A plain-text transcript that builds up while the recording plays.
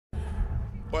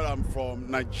Well, I'm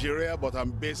from Nigeria, but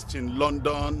I'm based in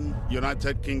London,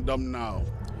 United Kingdom now.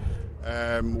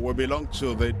 We belong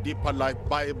to the Deeper Life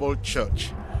Bible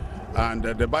Church. And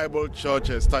the Bible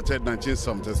Church started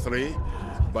 1973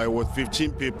 with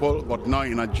 15 people, but now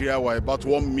in Nigeria we're about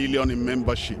 1 million in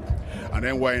membership. And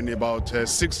then we're in about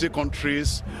 60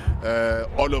 countries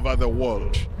all over the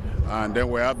world. And then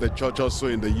we have the church also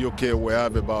in the UK. We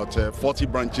have about 40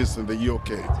 branches in the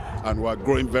UK, and we're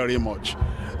growing very much.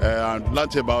 And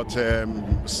learned about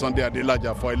Sunday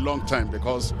Adelaja for a long time,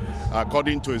 because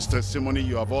according to his testimony,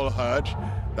 you have all heard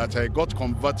that I got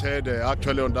converted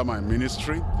actually under my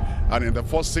ministry. And in the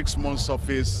first 6 months of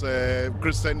his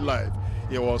Christian life,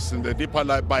 he was in the Deeper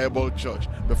Life Bible Church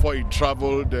before he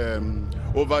traveled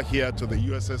over here to the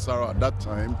USSR at that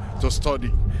time to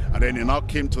study. And then he now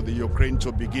came to the Ukraine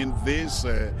to begin this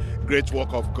great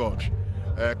work of God.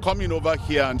 Coming over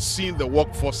here and seeing the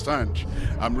work firsthand,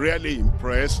 I'm really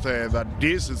impressed that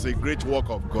this is a great work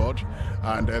of God,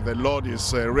 and the Lord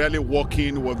is really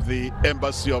working with the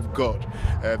embassy of God.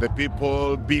 The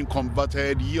people being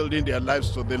converted, yielding their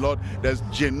lives to the Lord. There's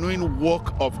genuine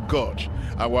work of God,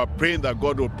 and we're praying that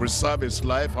God will preserve his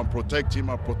life and protect him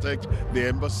and protect the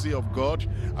embassy of God,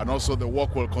 and also the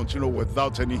work will continue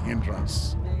without any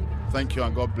hindrance. Thank you,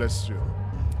 and God bless you.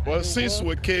 Well, since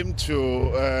we came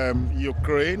to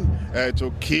Ukraine, to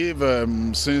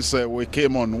Kyiv, since we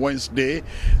came on Wednesday,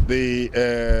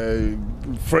 the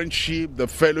friendship, the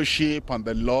fellowship, and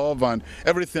the love, and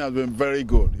everything has been very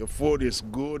good. The food is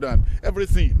good, and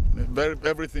everything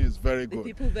is very good. The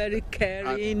people very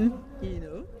caring,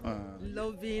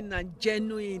 loving and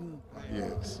genuine.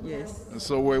 Yes. Yes.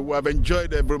 So we have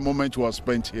enjoyed every moment we have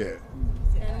spent here.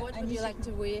 And what would you like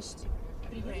to wish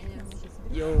Ukrainians?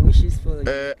 Your wishes for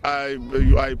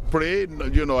I pray,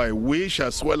 I wish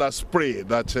as well as pray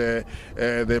that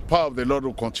the power of the Lord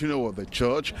will continue with the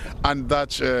church, and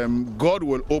that God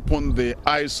will open the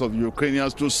eyes of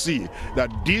Ukrainians to see that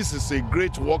this is a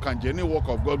great work and genuine work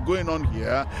of God going on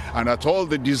here, and that all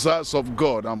the desires of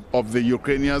God and of the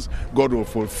Ukrainians, God will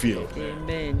fulfill.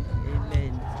 Amen.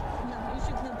 Amen.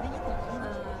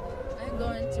 I'm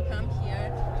going to come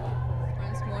here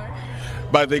once more.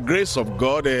 By the grace of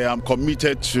God, I'm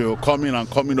committed to coming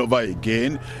over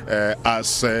again.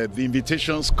 As the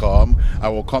invitations come, I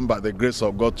will come by the grace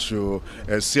of God to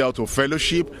see how to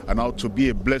fellowship and how to be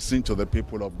a blessing to the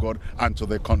people of God and to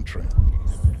the country.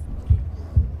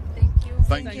 Thank you.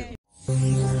 Thank you.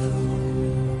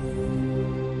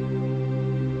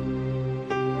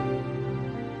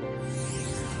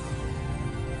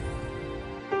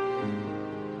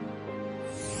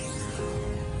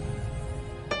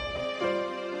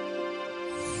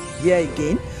 Here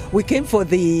again. We came for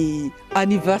the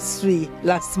anniversary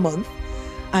last month,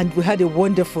 and we had a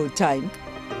wonderful time.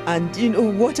 And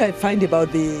what I find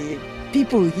about the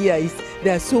people here is they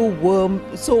are so warm,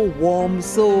 so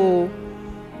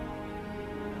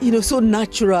so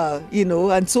natural,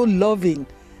 and so loving.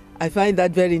 I find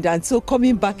that very interesting. And so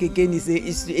coming back again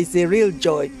is a real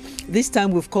joy. This time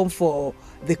we've come for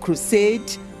the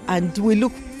crusade, and we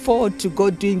look forward to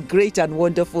God doing great and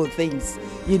wonderful things,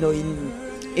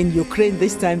 in Ukraine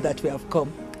this time that we have come.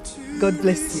 God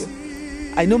bless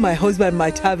you. I know my husband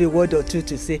might have a word or two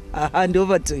to say. I'll hand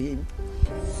over to him.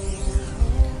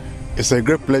 It's a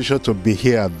great pleasure to be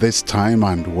here at this time,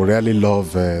 and we really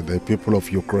love the people of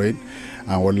Ukraine,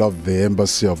 and we love the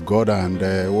embassy of God, and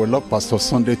we love Pastor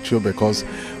Sunday too, because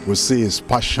we see his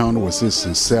passion, we see his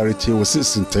sincerity, we see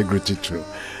his integrity too.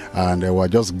 And we're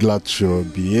just glad to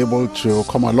be able to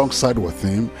come alongside with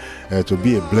him to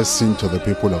be a blessing to the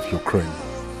people of Ukraine.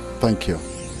 Thank you.